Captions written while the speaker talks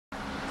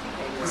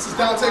This is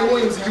Dante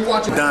Williams, and you're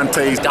watching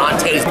Dante's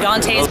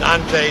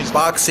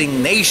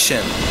Boxing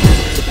Nation.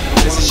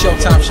 This is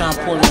Showtime Sean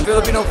Porter.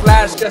 Filipino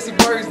Flash, Jesse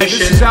Burgers.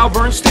 This is Al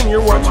Bernstein.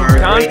 You're watching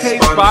Dante's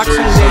Boxing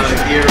Nation.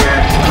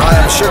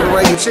 Hi, I'm Sugar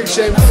Ray, you chick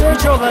shape.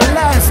 Sergio, the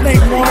last name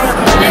more.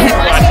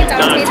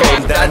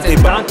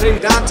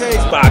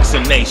 Dante's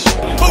Boxing Nation.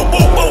 Boom,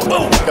 boom, boom,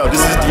 boom. Yo, this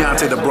is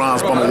Deontay the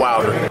Bronze Bomber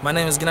Wilder. My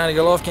name is Gennady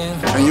Golovkin.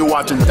 And you're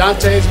watching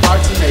Dante's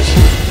Boxing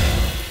Nation.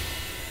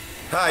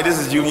 Hi, this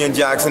is Julian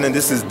Jackson, and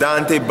this is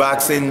Dante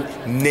Boxing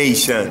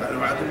Nation.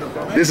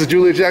 This is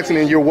Julia Jackson,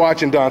 and you're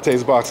watching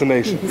Dante's Boxing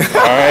Nation. All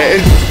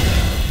right.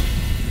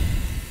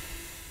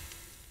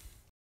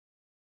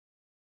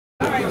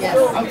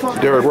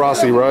 Derric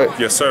Rossy, right?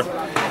 Yes, sir.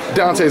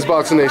 Dante's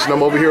Boxing Nation.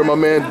 I'm over here with my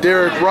man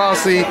Derric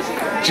Rossy.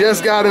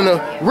 Just got in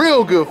a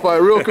real good fight,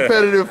 real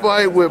competitive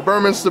fight with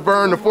Bermane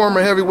Stiverne, the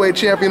former heavyweight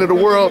champion of the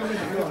world.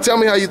 Tell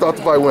me how you thought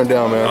the fight went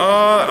down, man.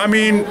 I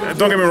mean,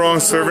 don't get me wrong,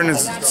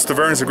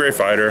 Stiverne's a great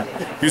fighter.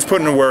 He was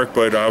putting in work,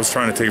 but I was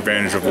trying to take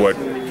advantage of what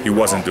he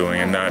wasn't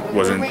doing, and he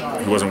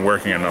wasn't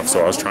working enough,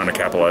 so I was trying to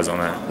capitalize on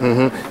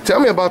that.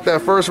 Tell me about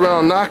that first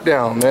round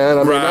knockdown, man.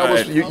 I mean, that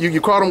was, you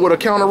caught him with a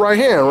counter right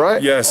hand,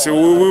 right? Yes, so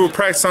we would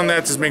practice on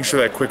that, just making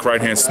sure that quick right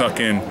hand snuck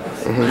in,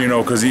 you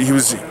know, because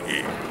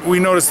we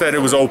noticed that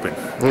it was open.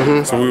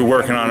 So we were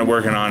working on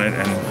it,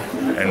 and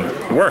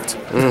it worked.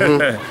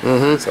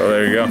 So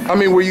there you go. I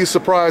mean, were you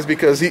surprised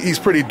because he's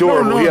pretty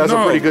durable? He has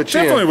a pretty good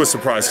chin. Definitely was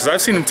surprised because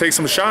I've seen him take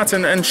some shots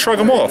and shrug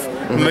them off.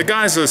 And the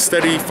guy's a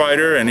steady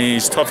fighter and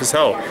he's tough as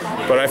hell.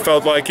 But I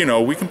felt like, you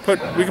know, we can put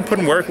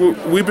in work.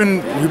 We've been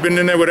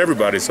in there with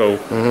everybody, so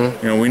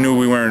you know, we knew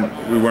we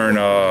weren't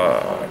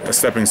a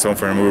stepping stone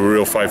for him. We were a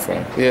real fight for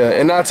him. Yeah,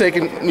 and not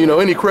taking, you know,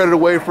 any credit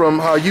away from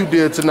how you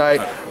did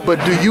tonight.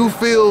 But do you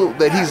feel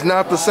that he's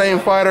not the same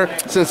fighter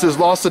since his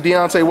loss to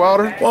Deontay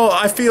Wilder? Well,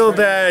 I feel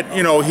that,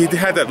 you know, he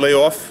had that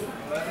layoff.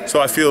 So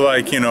I feel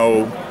like, you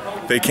know,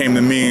 they came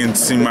to me and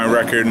seen my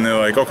record and they're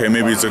like, okay,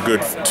 maybe it's a good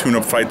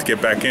tune-up fight to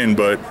get back in,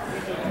 but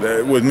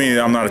with me,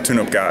 I'm not a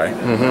tune-up guy.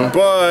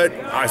 But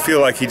I feel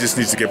like he just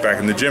needs to get back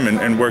in the gym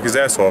and work his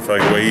ass off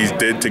like the way he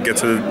did to get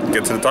to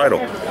the title.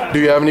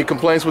 Do you have any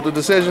complaints with the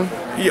decision?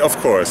 Yeah, of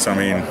course. I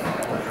mean,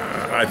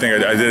 I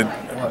think I did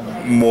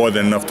more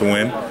than enough to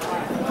win.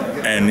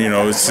 And, you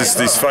know, it's just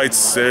these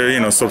fights, they're, you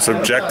know, so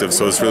subjective,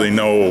 so it's really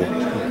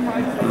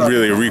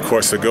a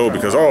recourse to go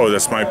because, oh,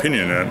 that's my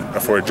opinion.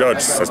 And for a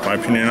judge, that's my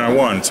opinion, I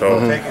won. So,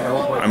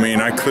 I mean,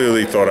 I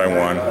clearly thought I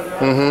won.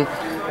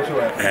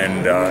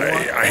 And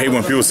I hate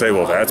when people say,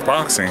 well, that's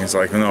boxing. It's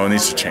like, no, it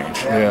needs to change.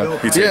 Yeah.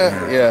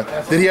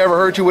 Did he ever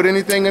hurt you with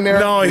anything in there?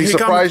 No, Did he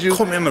surprise you?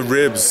 Caught me in the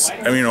ribs.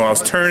 I mean, you know, I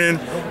was turning.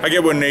 I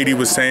get what Nady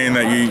was saying,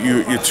 that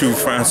you're too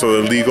fast or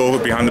illegal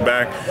behind the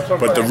back,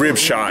 but the rib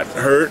shot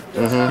hurt.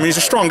 I mean, he's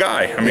a strong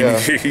guy. I mean,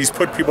 he's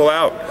put people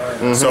out.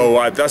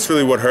 So that's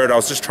really what hurt. I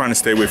was just trying to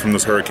stay away from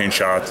those hurricane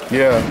shots.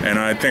 And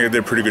I think I did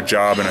a pretty good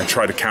job, and I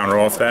tried to counter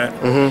off that.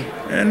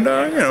 And,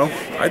 you know,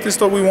 I just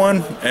thought we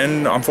won,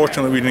 and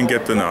unfortunately we didn't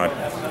get the nod.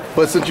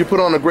 But since you put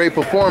on a great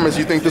performance,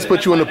 you think this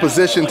puts you in a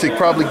position to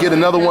probably get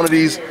another one of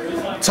these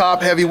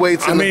top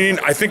heavyweights? I mean,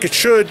 I think it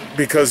should,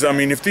 because, I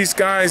mean, if these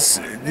guys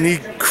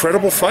need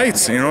credible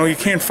fights, you know, you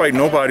can't fight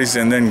nobodies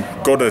and then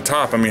go to the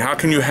top. I mean, how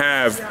can you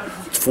have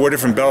 4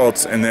 different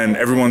belts and then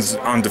everyone's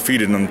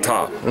undefeated on the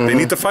top? They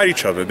need to fight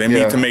each other. They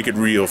need to make it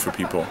real for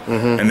people.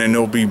 And then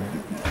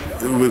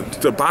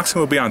the boxing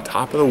will be on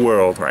top of the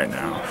world right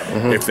now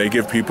if they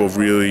give people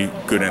really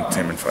good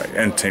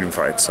entertaining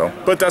fights. So,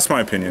 but that's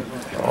my opinion.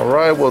 All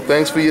right. Well,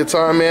 thanks for your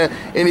time, man.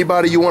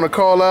 Anybody you want to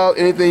call out?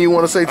 Anything you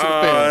want to say to the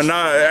fans?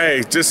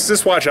 Hey,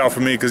 just watch out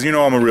for me because you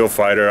know I'm a real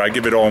fighter. I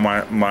give it all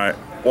my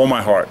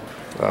heart.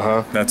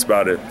 That's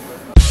about it.